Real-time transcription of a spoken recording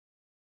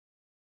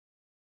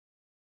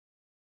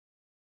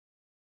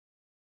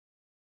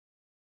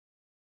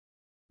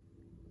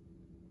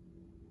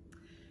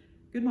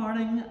Good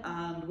morning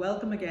and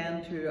welcome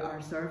again to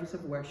our service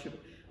of worship.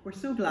 We're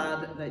so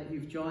glad that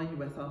you've joined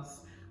with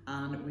us,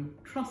 and we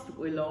trust that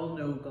we'll all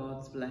know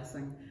God's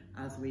blessing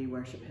as we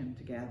worship him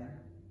together.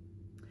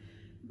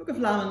 The Book of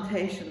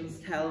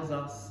Lamentations tells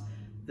us,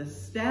 "The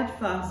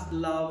steadfast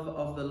love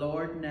of the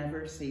Lord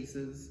never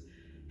ceases.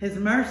 His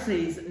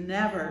mercies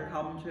never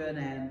come to an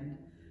end.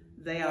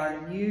 They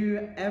are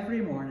new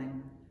every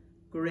morning.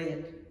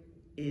 Great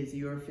is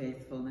your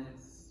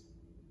faithfulness."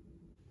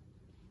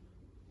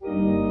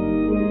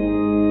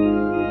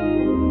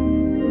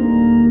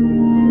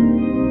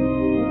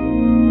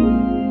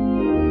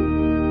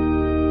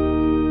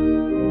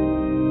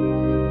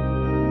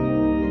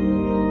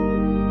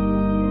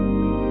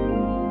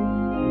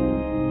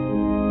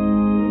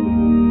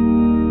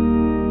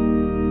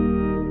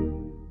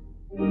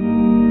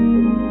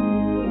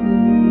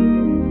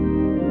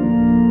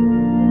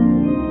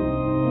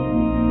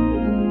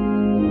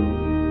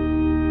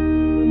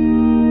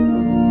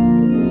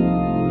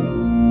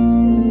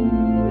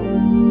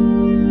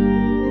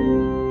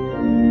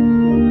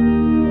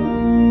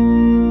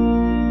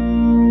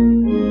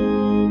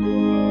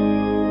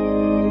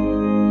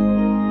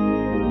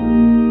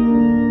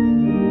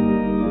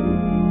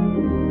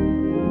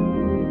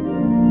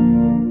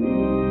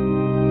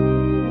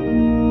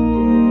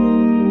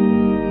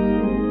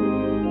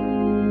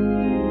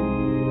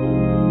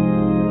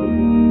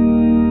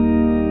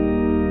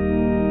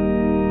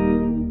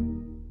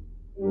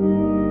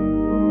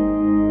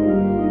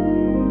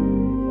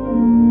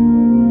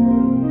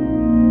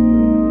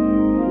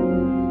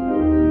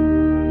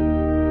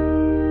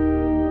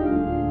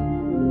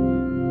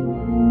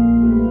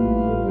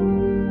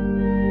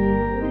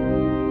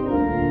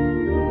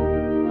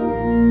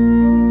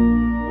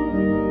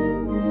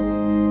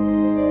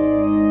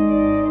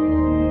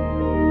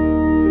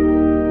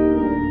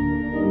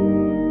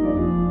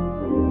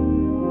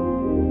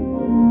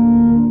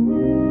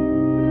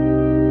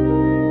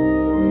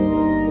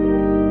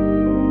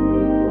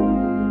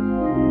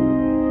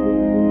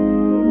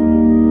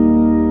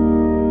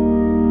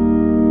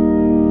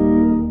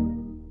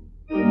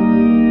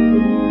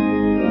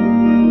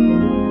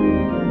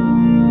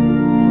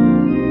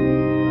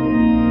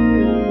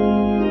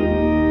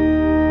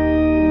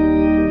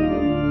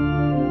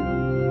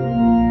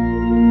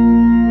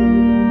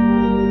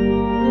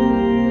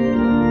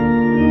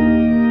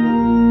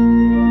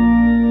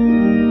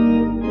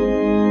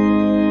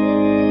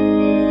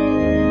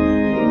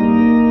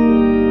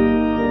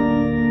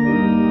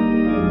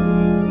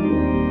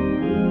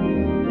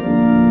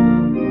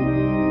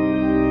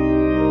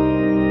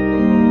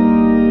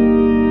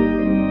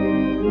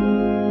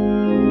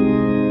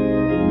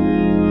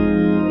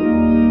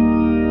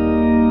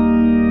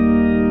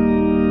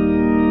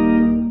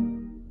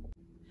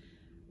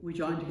 We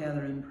join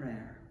together in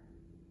prayer.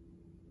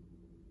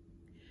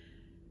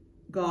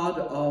 God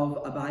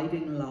of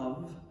abiding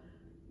love,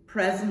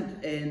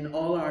 present in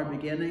all our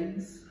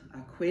beginnings,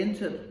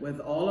 acquainted with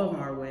all of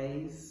our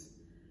ways,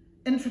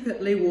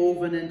 intricately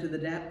woven into the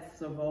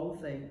depths of all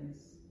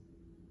things,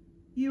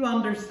 you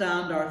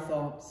understand our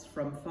thoughts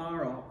from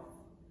far off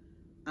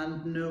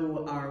and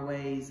know our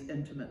ways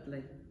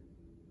intimately.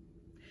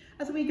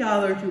 As we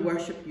gather to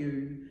worship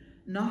you,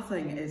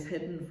 nothing is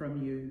hidden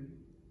from you.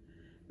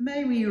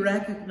 May we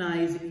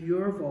recognize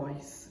your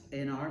voice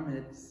in our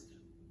midst.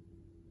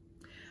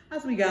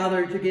 As we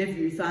gather to give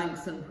you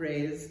thanks and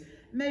praise,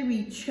 may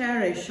we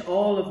cherish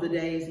all of the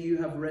days you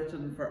have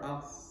written for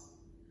us.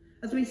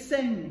 As we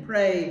sing,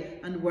 pray,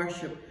 and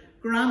worship,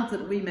 grant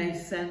that we may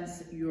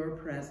sense your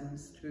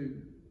presence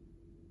too.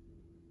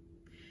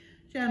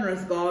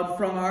 Generous God,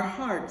 from our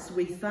hearts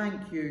we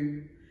thank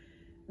you.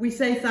 We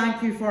say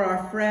thank you for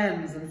our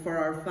friends and for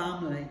our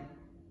family.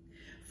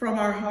 From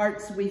our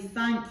hearts, we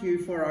thank you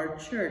for our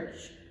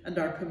church and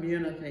our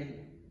community.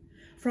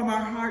 From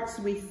our hearts,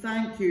 we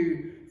thank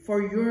you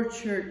for your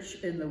church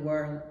in the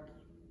world.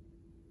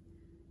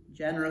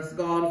 Generous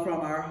God, from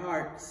our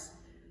hearts,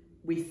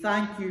 we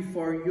thank you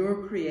for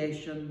your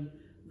creation,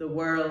 the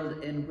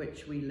world in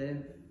which we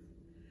live.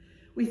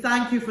 We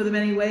thank you for the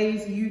many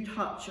ways you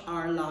touch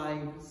our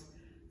lives,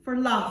 for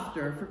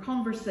laughter, for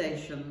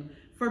conversation,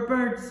 for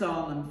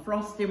birdsong and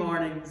frosty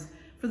mornings,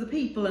 for the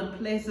people and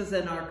places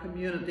in our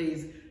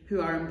communities who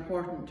are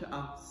important to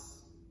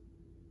us.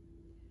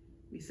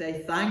 We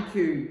say thank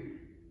you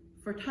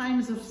for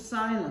times of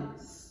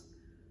silence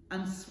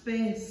and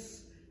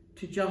space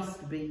to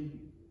just be,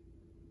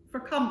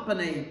 for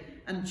company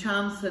and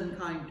chance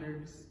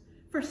encounters,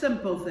 for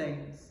simple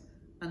things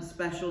and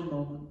special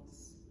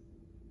moments.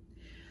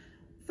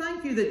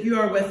 Thank you that you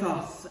are with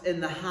us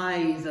in the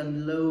highs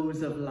and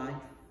lows of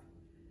life,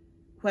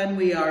 when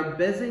we are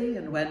busy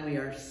and when we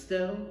are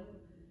still,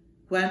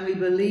 when we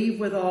believe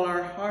with all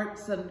our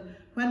hearts and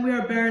when we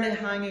are barely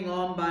hanging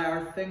on by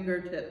our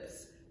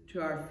fingertips to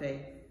our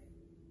faith.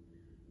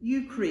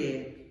 You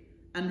create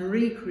and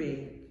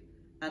recreate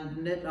and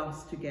knit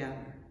us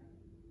together.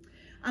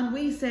 And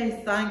we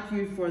say thank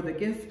you for the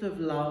gift of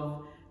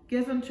love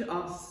given to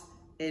us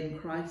in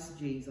Christ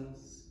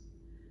Jesus.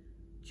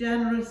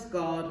 Generous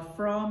God,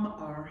 from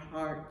our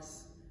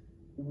hearts,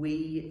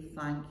 we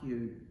thank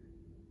you.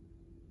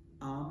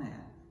 Amen.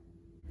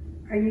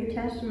 Our New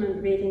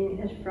Testament reading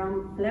is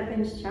from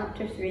Philippians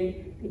chapter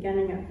 3,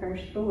 beginning at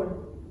verse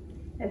 4.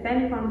 If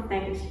anyone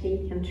thinks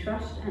he can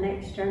trust in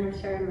external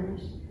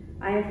ceremonies,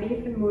 I have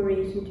even more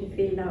reason to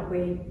feel that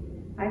way.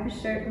 I was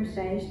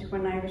circumcised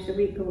when I was a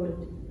week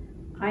old.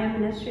 I am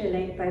an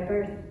Israelite by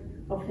birth,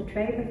 of the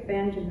tribe of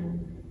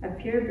Benjamin, a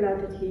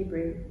pure-blooded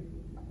Hebrew.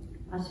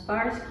 As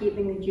far as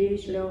keeping the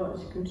Jewish law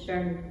is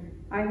concerned,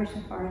 I was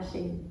a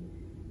Pharisee,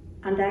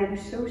 and I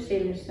was so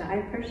zealous that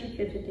I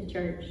persecuted the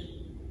church.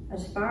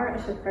 As far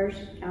as a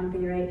person can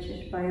be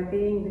righteous by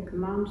obeying the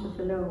commands of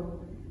the law,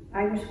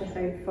 I was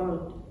without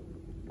fault.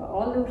 But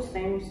all those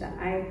things that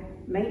I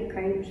might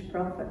count as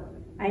profit,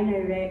 I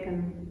now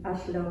reckon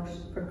as loss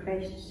for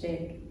Christ's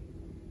sake.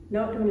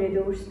 Not only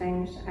those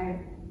things, I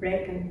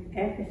reckon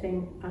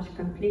everything as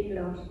complete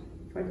loss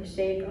for the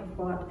sake of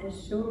what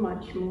is so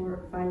much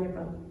more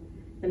valuable,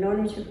 the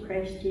knowledge of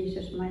Christ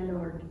Jesus my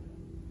Lord.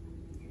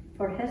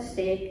 For his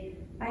sake,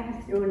 I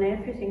have thrown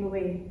everything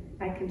away.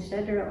 I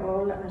consider it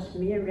all as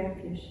mere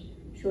refuse,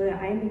 so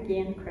that I may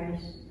gain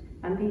Christ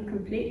and be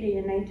completely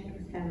united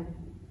with him.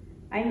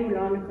 I no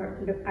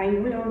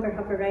longer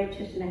have a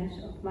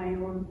righteousness of my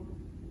own,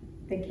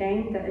 the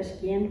kind that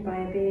is gained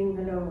by obeying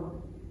the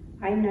law.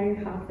 I now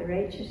have the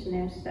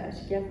righteousness that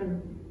is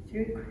given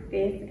through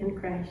faith in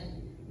Christ,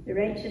 the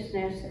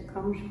righteousness that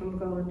comes from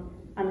God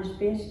and is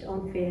based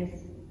on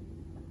faith.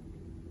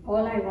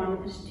 All I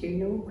want is to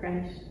know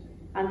Christ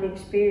and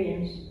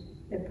experience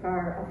the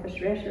power of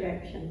his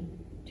resurrection,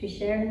 to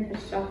share in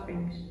his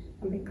sufferings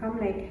and become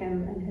like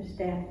him in his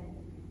death,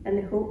 in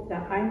the hope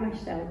that I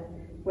myself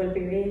will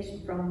be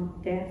raised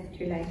from death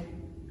to life.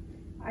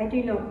 I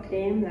do not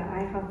claim that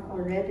I have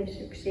already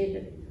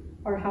succeeded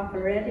or have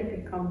already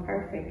become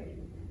perfect.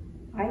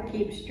 I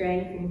keep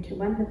striving to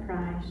win the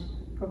prize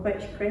for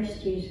which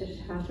Christ Jesus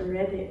has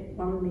already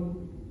won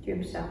me to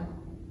himself.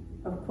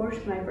 Of course,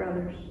 my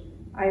brothers,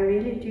 I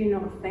really do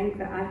not think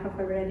that I have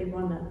already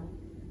won it.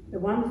 The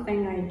one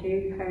thing I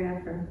do,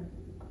 however,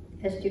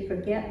 is to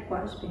forget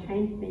what is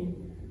behind me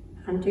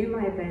and do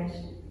my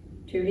best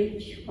to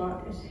reach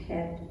what is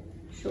ahead.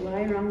 So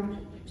I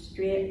run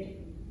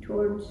straight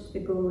towards the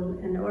goal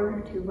in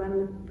order to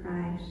win the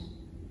prize,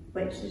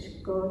 which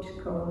is God's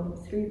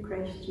call through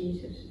Christ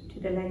Jesus to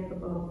the life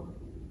above.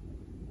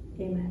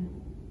 Amen.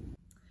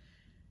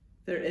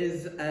 There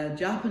is a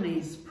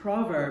Japanese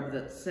proverb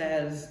that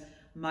says,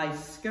 "My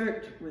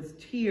skirt with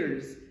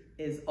tears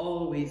is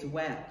always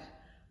wet.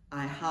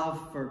 I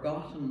have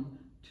forgotten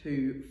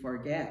to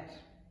forget."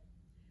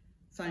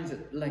 Sounds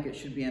like it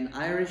should be an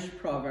Irish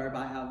proverb.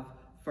 I have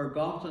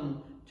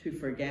forgotten to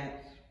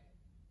forget.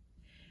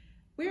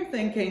 We're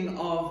thinking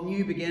of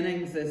new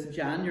beginnings this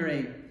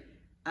January,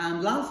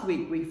 and last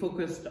week we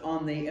focused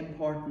on the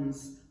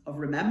importance of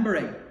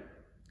remembering.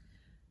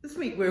 This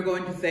week we're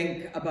going to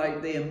think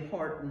about the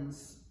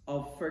importance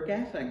of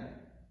forgetting.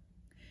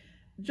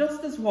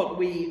 Just as what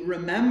we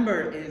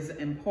remember is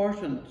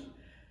important,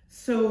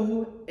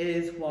 so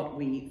is what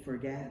we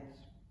forget.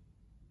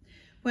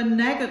 When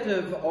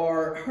negative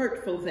or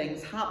hurtful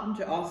things happen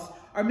to us,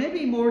 or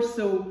maybe more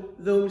so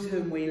those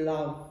whom we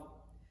love,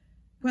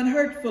 when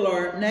hurtful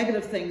or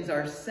negative things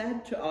are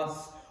said to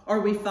us, or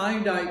we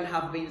found out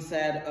have been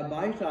said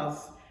about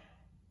us,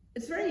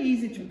 it's very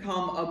easy to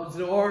become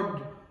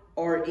absorbed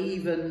or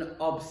even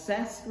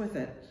obsessed with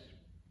it.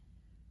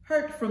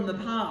 Hurt from the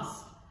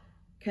past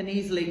can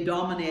easily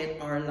dominate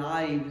our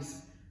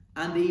lives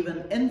and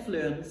even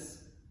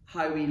influence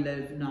how we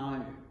live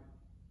now.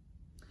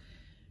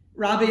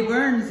 Rabbi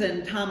Burns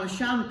in Tam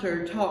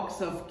O'Shanter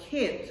talks of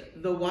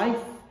Kate, the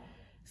wife,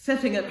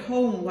 sitting at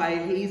home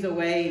while he's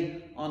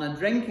away on a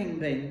drinking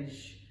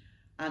binge,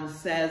 and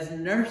says,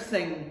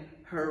 nursing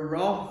her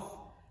wrath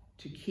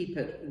to keep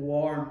it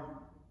warm.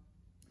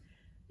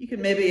 You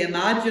can maybe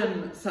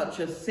imagine such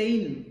a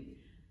scene.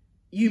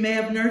 You may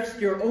have nursed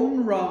your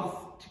own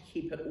wrath to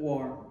keep it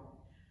warm.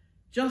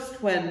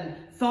 Just when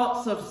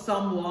thoughts of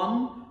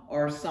someone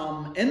or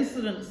some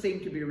incident seem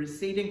to be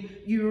receding,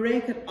 you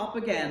rake it up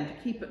again to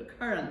keep it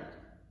current,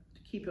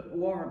 to keep it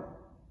warm.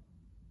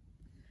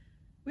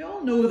 We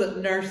all know that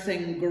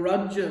nursing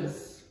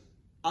grudges,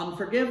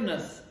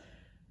 unforgiveness,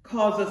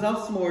 causes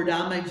us more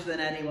damage than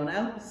anyone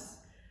else.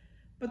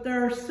 But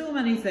there are so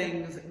many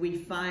things we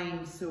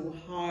find so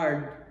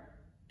hard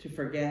to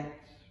forget.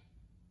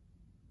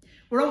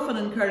 We're often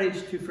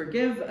encouraged to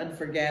forgive and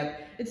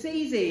forget. It's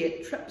easy,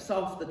 it trips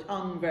off the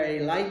tongue very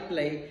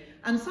lightly.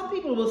 And some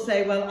people will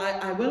say, well,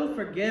 I will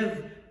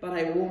forgive, but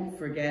I won't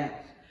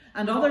forget.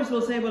 And others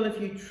will say, well, if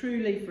you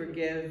truly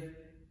forgive,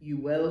 you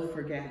will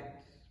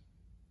forget.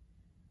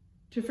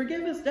 To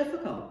forgive is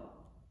difficult.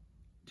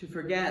 To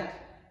forget,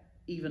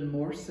 even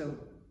more so.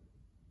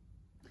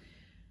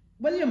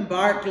 William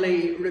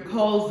Barclay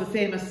recalls the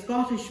famous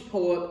Scottish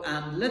poet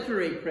and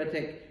literary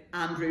critic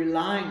Andrew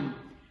Lang,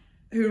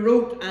 who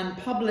wrote and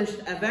published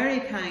a very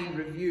kind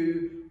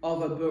review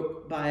of a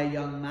book by a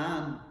young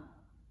man.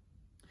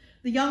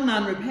 The young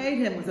man repaid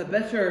him with a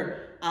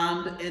bitter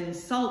and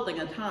insulting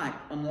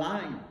attack on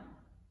Lang.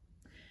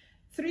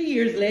 3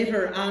 years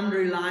later,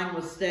 Andrew Lang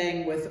was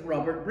staying with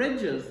Robert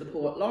Bridges, the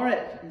poet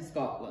laureate in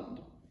Scotland.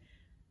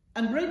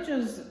 And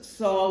Bridges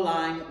saw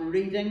Lang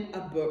reading a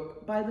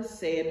book by the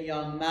same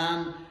young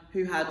man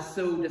who had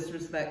so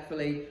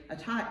disrespectfully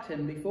attacked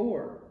him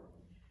before.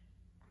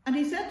 And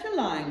he said to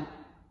Lang,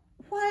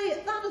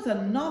 "Why, that is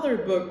another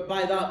book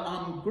by that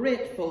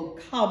ungrateful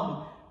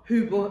cub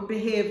who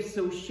behaved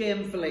so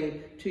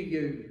shamefully to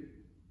you."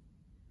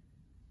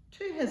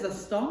 To his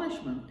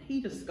astonishment,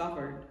 he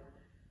discovered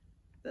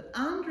that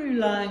Andrew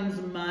Lang's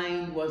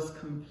mind was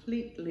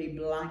completely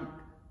blank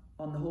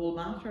on the whole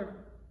matter.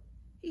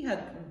 He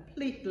had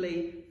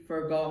completely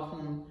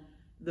forgotten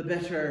the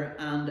bitter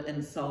and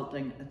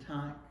insulting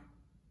attack.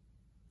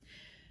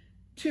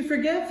 To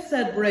forgive,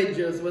 said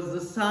Bridges, was the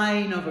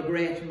sign of a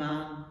great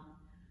man,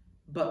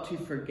 but to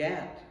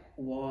forget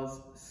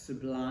was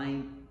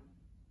sublime.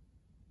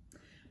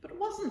 But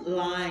wasn't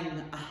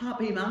Lang a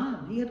happy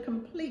man? He had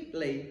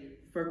completely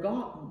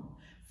forgotten.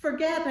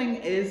 Forgetting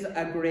is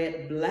a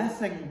great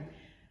blessing,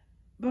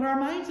 but our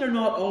minds are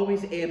not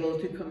always able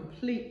to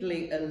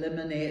completely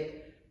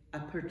eliminate a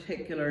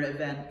particular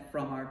event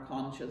from our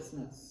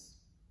consciousness.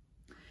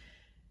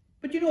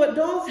 But you know, it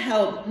does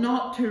help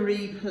not to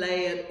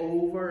replay it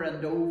over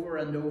and over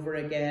and over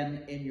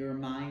again in your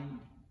mind.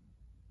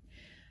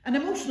 An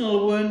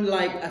emotional wound,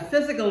 like a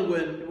physical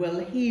wound, will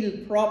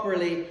heal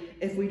properly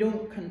if we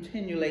don't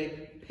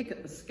continually pick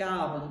at the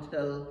scab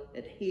until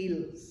it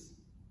heals.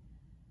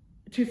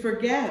 To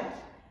forget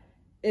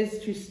is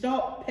to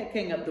stop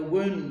picking at the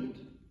wound.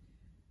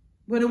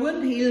 When a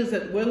wound heals,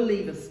 it will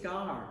leave a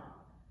scar,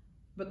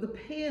 but the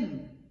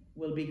pain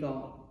will be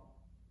gone.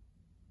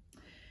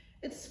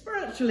 It's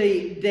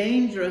spiritually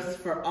dangerous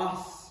for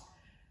us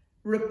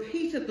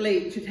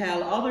repeatedly to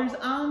tell others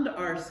and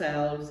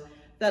ourselves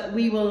that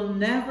we will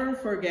never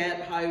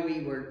forget how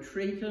we were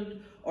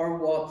treated or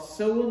what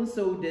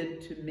so-and-so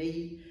did to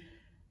me.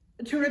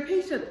 To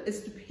repeat it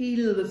is to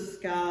peel the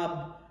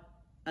scab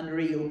and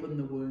reopen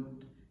the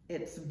wound.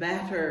 It's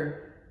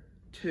better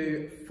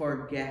to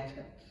forget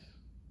it.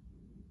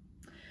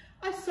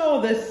 I saw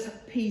this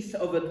piece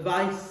of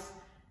advice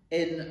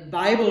in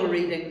Bible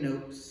reading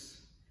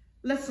notes.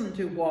 Listen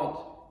to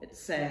what it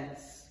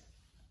says.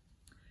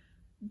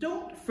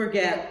 Don't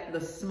forget the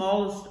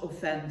smallest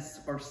offence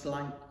or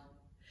slight.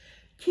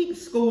 Keep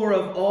score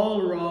of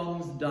all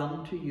wrongs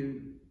done to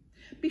you.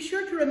 Be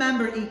sure to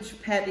remember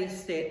each petty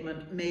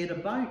statement made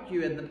about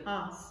you in the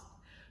past.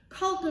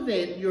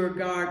 Cultivate your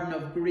garden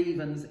of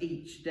grievance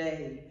each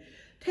day.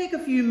 Take a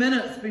few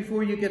minutes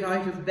before you get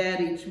out of bed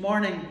each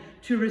morning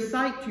to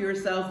recite to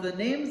yourself the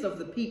names of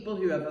the people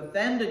who have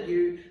offended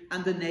you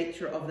and the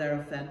nature of their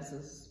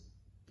offences.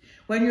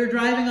 When you're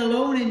driving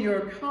alone in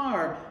your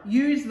car,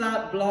 use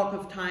that block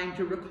of time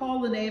to recall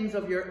the names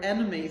of your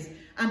enemies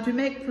and to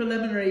make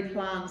preliminary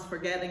plans for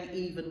getting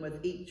even with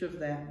each of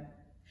them.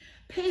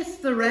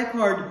 Paste the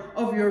record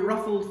of your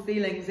ruffled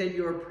feelings in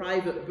your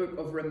private book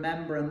of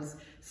remembrance.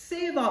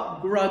 Save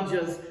up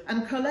grudges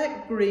and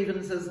collect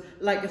grievances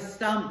like a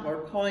stamp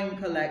or coin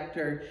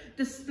collector.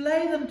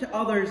 Display them to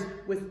others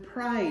with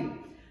pride.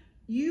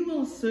 You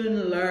will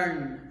soon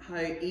learn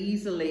how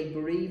easily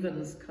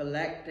grievance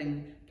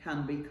collecting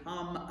can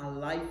become a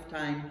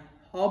lifetime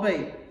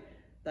hobby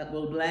that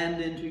will blend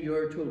into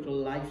your total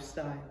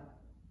lifestyle.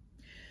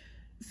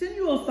 Soon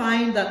you will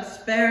find that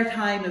spare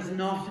time is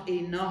not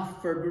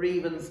enough for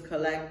grievance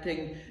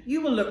collecting. You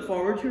will look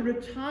forward to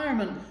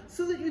retirement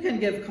so that you can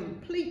give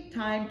complete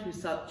time to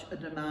such a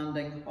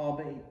demanding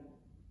hobby.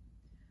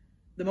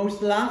 The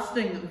most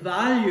lasting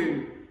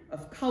value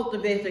of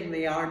cultivating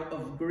the art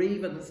of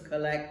grievance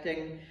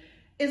collecting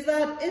is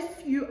that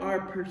if you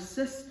are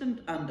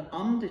persistent and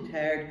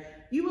undeterred,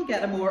 you will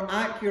get a more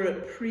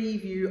accurate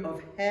preview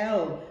of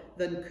hell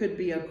than could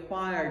be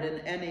acquired in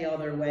any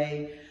other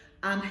way.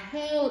 And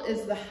hell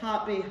is the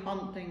happy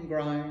hunting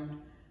ground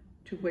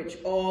to which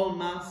all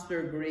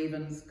master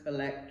grievance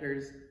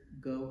collectors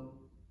go.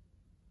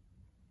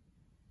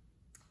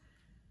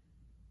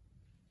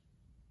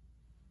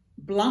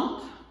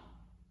 Blunt,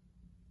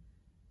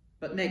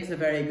 but makes a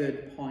very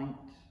good point.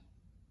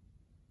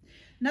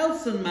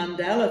 Nelson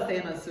Mandela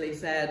famously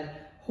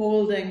said,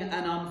 holding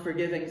an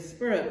unforgiving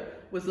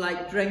spirit was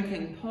like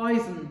drinking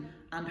poison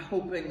and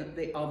hoping that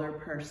the other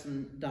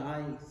person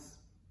dies.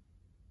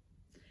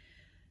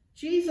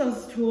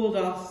 Jesus told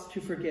us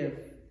to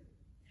forgive.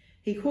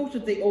 He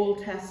quoted the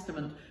Old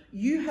Testament.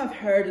 You have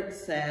heard it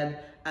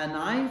said, an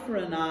eye for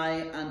an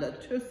eye and a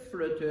tooth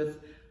for a tooth,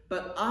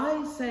 but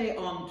I say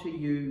unto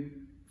you,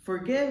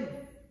 forgive.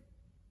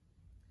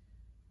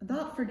 And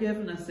that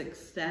forgiveness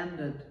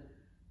extended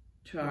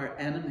to our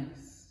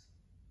enemies.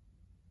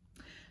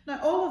 Now,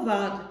 all of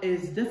that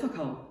is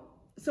difficult.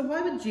 So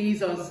why would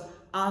Jesus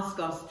ask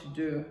us to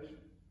do it?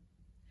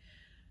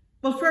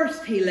 Well,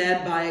 first, he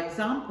led by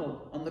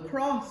example. On the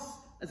cross,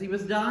 as he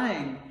was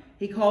dying,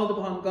 he called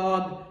upon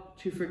God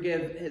to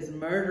forgive his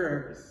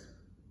murderers.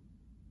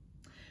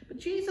 But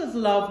Jesus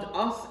loved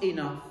us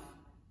enough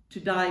to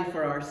die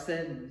for our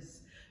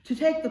sins, to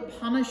take the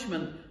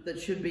punishment that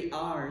should be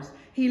ours.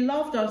 He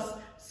loved us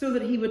so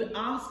that he would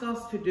ask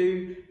us to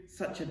do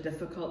such a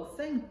difficult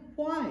thing.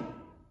 Why?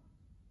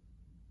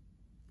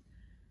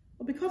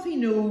 Well, because he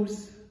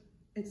knows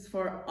it's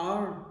for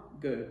our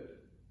good.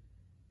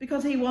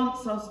 Because he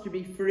wants us to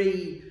be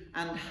free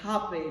and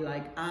happy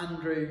like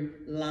Andrew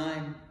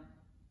Lang.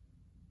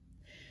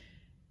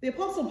 The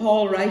Apostle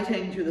Paul,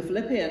 writing to the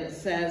Philippians,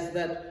 says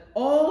that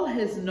all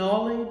his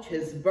knowledge,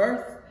 his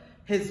birth,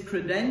 his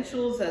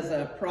credentials as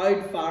a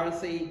proud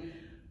Pharisee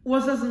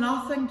was as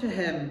nothing to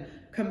him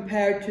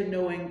compared to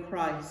knowing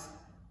Christ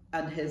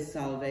and his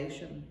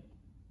salvation.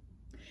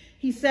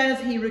 He says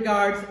he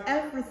regards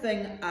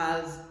everything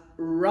as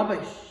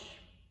rubbish,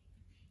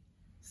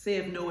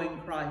 save knowing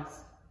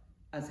Christ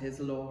as his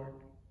Lord.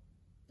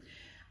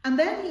 And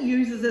then he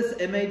uses this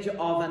image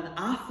of an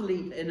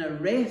athlete in a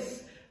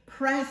race,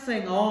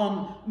 pressing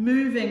on,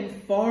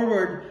 moving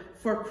forward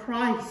for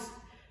Christ.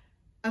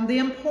 And the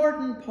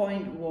important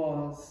point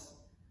was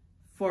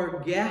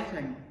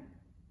forgetting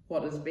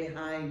what is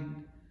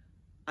behind.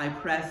 I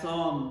press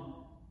on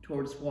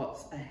towards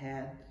what's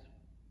ahead.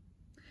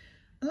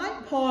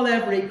 Like Paul,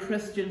 every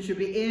Christian should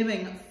be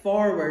aiming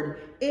forward,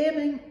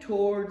 aiming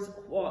towards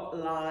what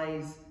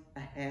lies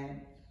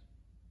ahead.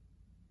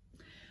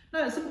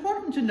 Now, it's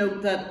important to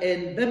note that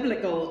in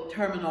biblical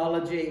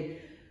terminology,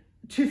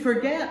 to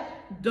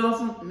forget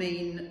doesn't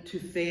mean to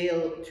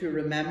fail to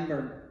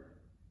remember.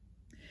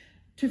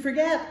 To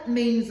forget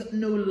means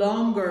no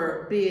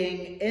longer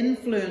being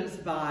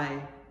influenced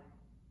by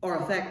or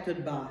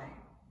affected by.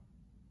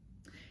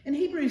 In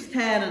Hebrews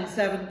 10 and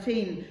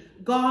 17,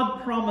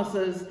 God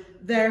promises,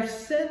 their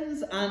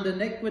sins and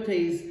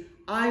iniquities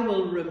I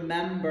will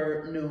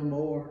remember no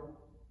more.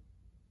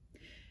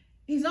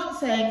 He's not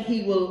saying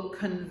he will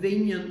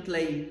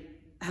conveniently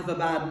have a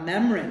bad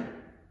memory.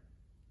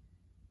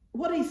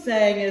 What he's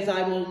saying is,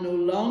 I will no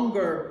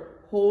longer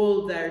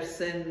hold their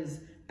sins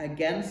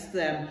against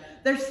them.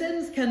 Their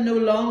sins can no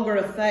longer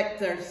affect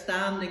their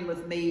standing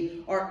with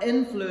me or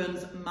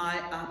influence my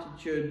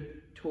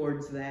attitude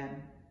towards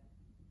them.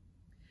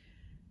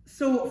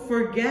 So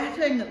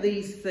forgetting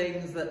these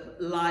things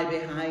that lie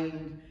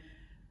behind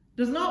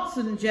does not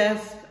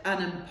suggest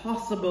an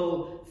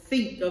impossible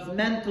feat of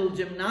mental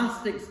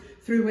gymnastics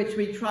through which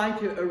we try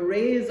to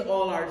erase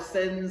all our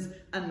sins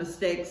and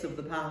mistakes of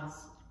the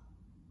past.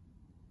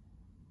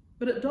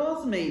 But it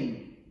does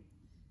mean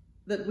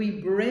that we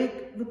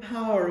break the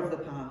power of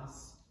the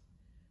past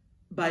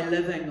by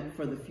living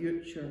for the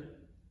future.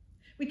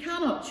 We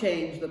cannot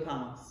change the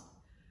past,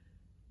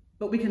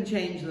 but we can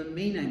change the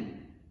meaning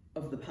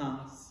of the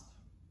past.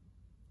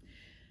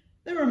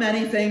 There were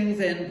many things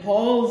in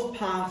Paul's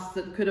past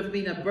that could have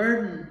been a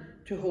burden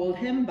to hold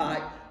him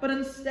back, but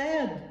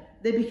instead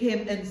they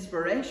became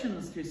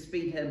inspirations to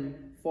speed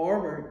him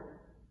forward.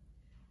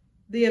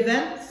 The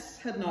events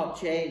had not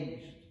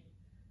changed,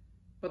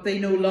 but they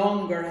no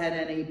longer had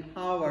any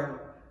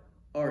power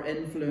or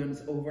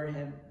influence over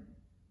him.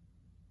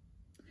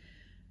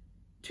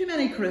 Too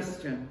many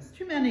Christians,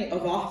 too many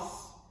of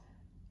us,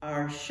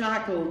 are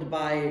shackled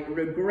by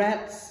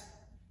regrets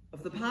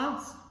of the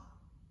past.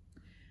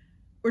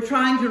 We're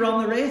trying to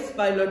run the race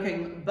by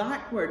looking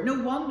backward.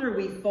 No wonder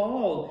we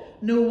fall.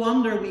 No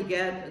wonder we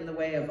get in the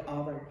way of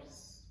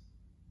others.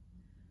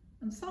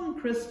 And some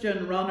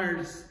Christian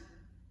runners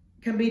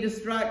can be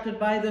distracted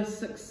by the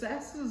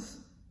successes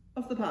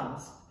of the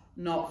past,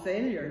 not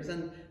failures.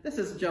 And this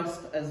is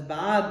just as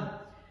bad.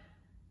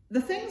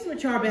 The things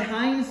which are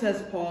behind,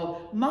 says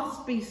Paul,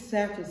 must be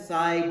set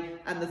aside,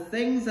 and the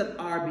things that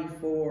are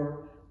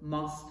before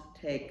must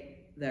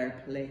take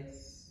their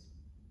place.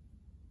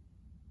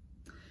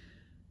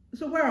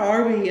 So where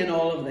are we in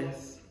all of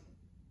this?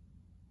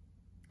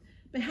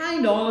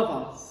 Behind all of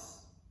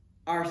us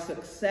are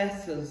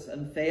successes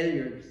and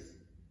failures,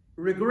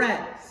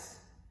 regrets,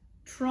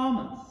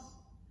 traumas.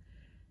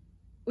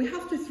 We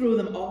have to throw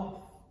them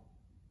off.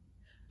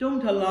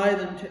 Don't allow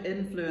them to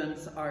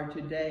influence our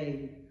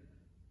today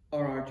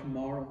or our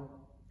tomorrow.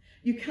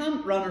 You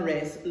can't run a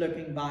race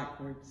looking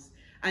backwards,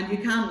 and you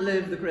can't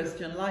live the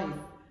Christian life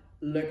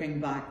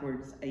looking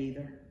backwards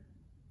either.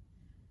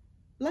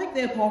 Like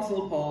the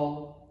Apostle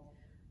Paul,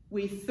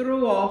 we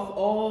throw off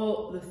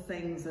all the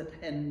things that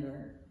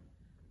hinder.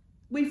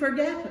 We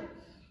forget it.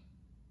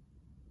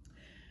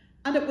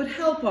 And it would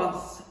help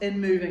us in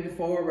moving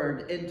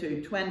forward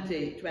into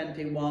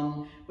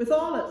 2021 with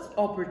all its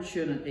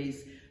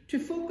opportunities to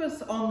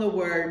focus on the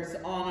words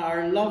on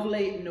our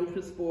lovely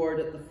notice board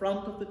at the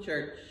front of the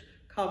church,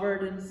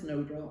 covered in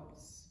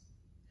snowdrops.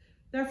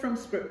 They're from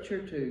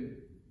Scripture too.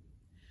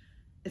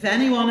 If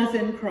anyone is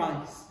in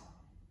Christ,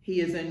 he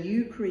is a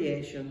new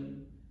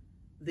creation.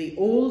 The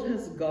old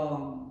has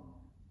gone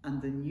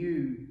and the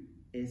new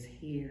is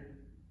here.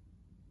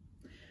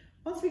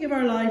 Once we give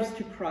our lives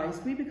to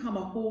Christ, we become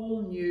a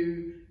whole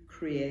new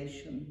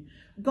creation.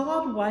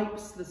 God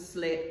wipes the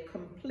slate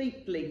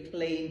completely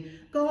clean.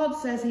 God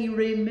says he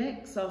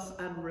remakes us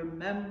and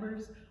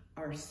remembers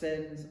our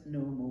sins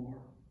no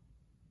more.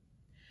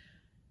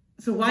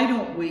 So why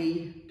don't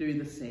we do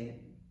the same?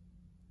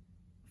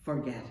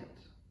 Forget it.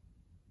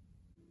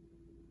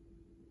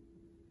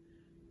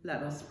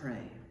 Let us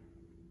pray.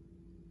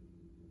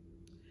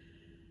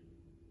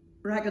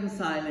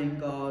 Reconciling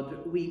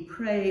God, we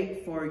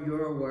pray for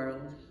your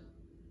world.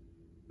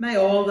 May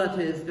all that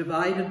is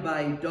divided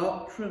by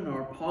doctrine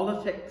or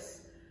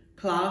politics,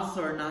 class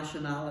or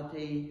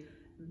nationality,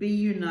 be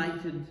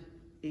united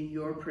in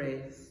your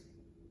praise.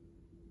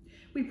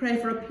 We pray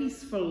for a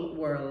peaceful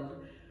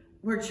world,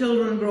 where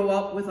children grow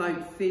up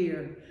without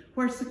fear,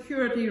 where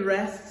security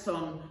rests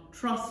on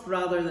trust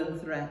rather than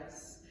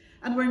threats,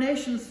 and where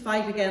nations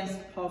fight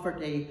against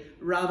poverty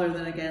rather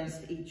than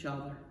against each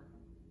other.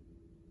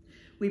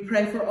 We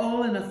pray for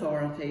all in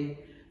authority,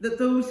 that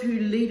those who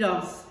lead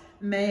us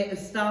may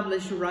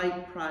establish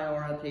right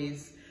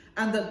priorities,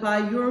 and that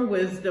by your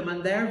wisdom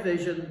and their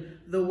vision,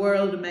 the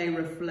world may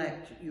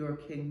reflect your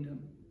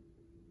kingdom.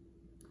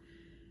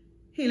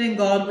 Healing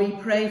God, we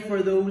pray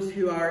for those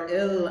who are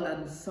ill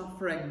and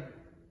suffering,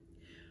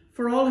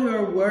 for all who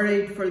are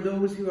worried, for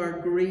those who are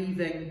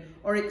grieving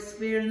or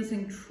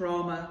experiencing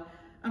trauma,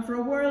 and for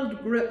a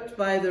world gripped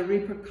by the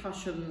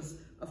repercussions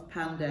of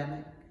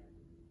pandemic.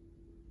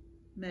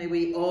 May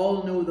we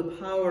all know the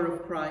power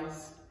of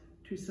Christ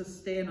to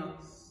sustain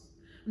us,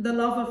 and the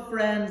love of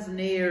friends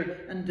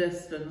near and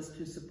distant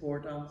to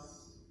support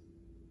us.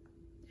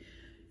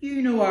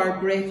 You know our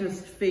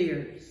greatest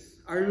fears,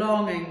 our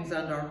longings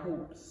and our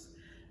hopes.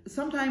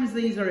 Sometimes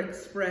these are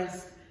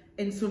expressed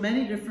in so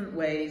many different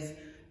ways.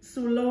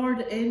 So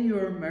Lord, in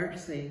your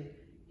mercy,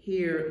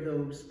 hear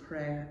those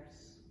prayers.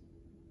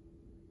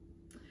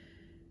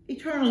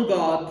 Eternal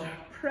God,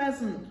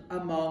 present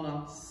among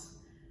us,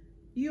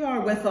 you are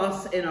with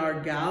us in our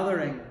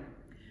gathering.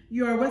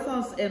 You are with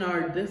us in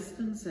our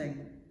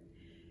distancing.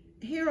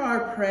 Hear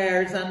our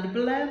prayers and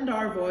blend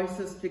our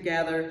voices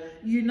together.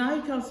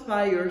 Unite us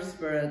by your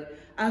Spirit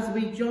as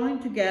we join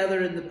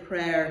together in the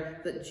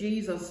prayer that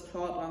Jesus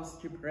taught us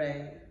to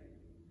pray.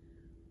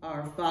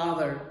 Our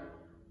Father,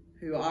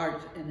 who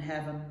art in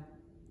heaven,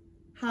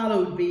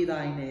 hallowed be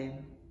thy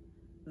name.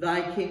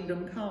 Thy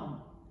kingdom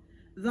come.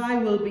 Thy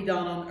will be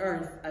done on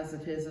earth as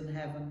it is in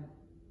heaven.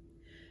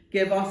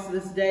 Give us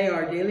this day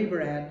our daily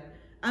bread,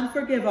 and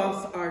forgive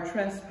us our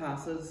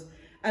trespasses,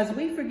 as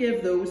we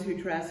forgive those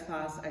who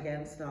trespass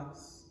against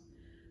us.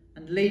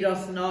 And lead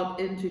us not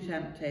into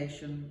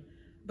temptation,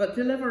 but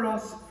deliver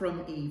us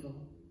from evil.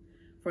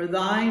 For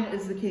thine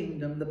is the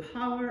kingdom, the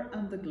power,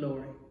 and the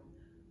glory,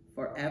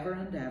 forever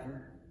and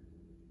ever.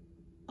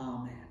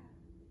 Amen.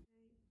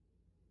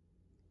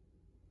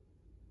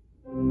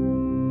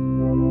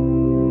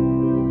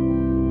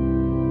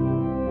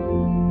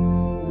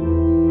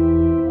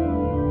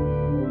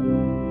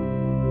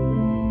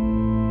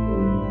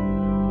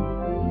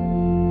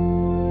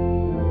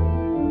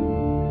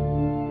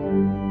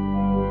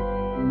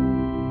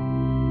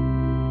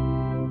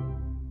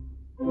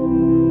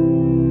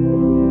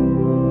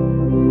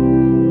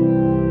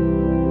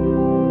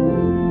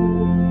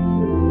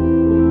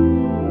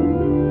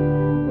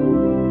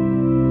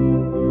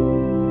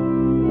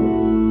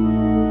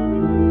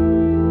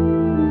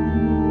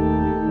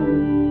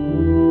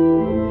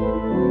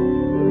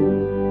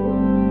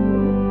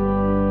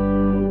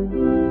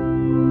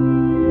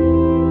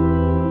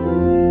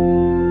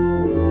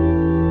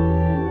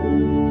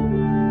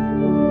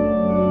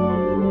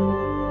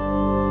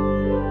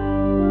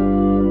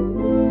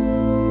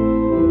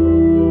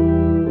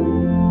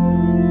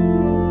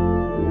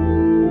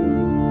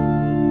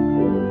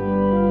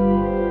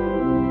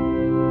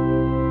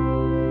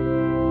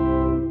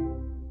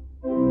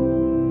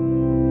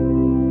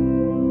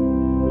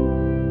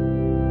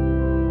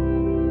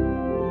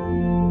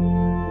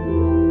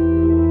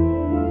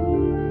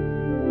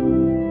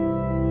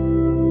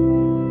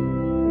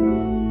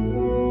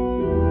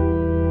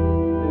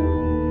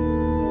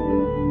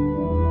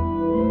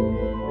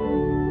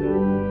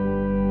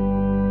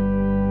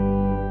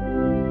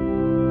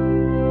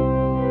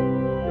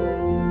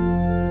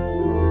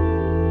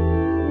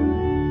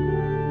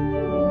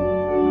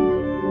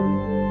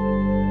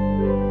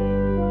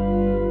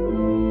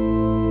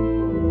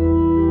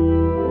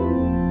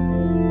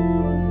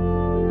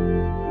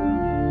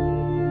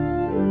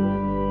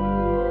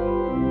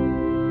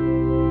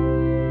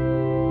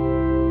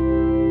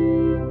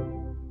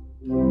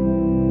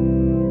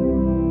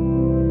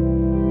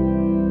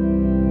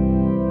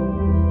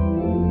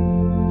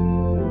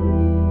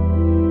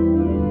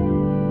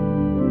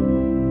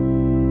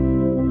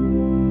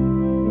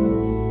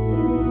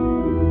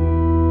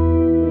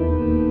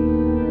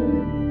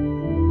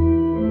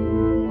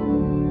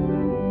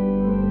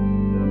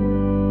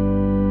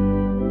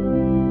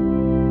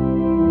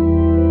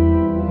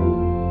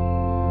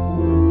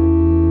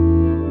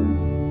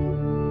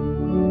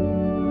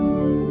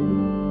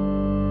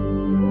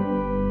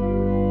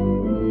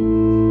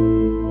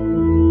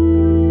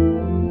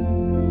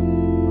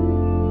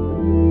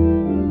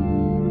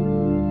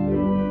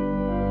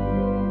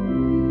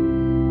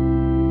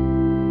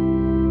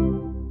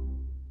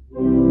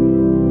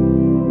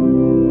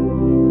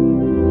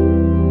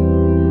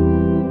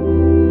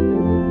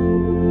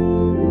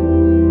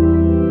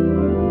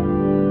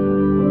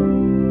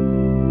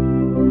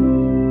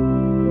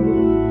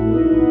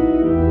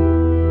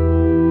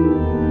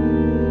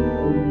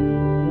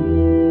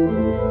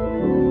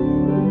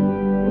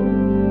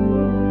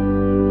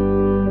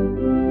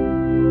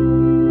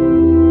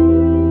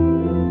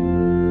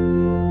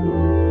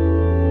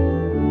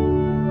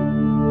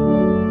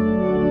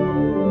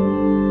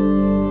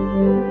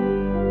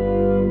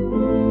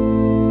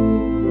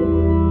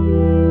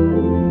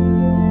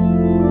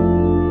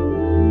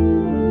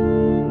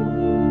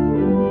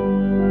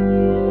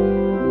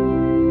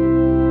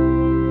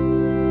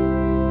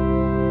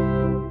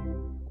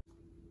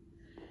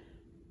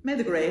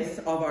 the grace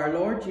of our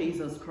Lord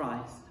Jesus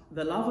Christ,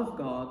 the love of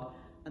God,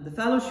 and the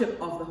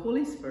fellowship of the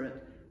Holy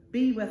Spirit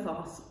be with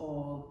us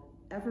all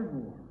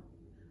evermore.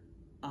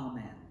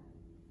 Amen.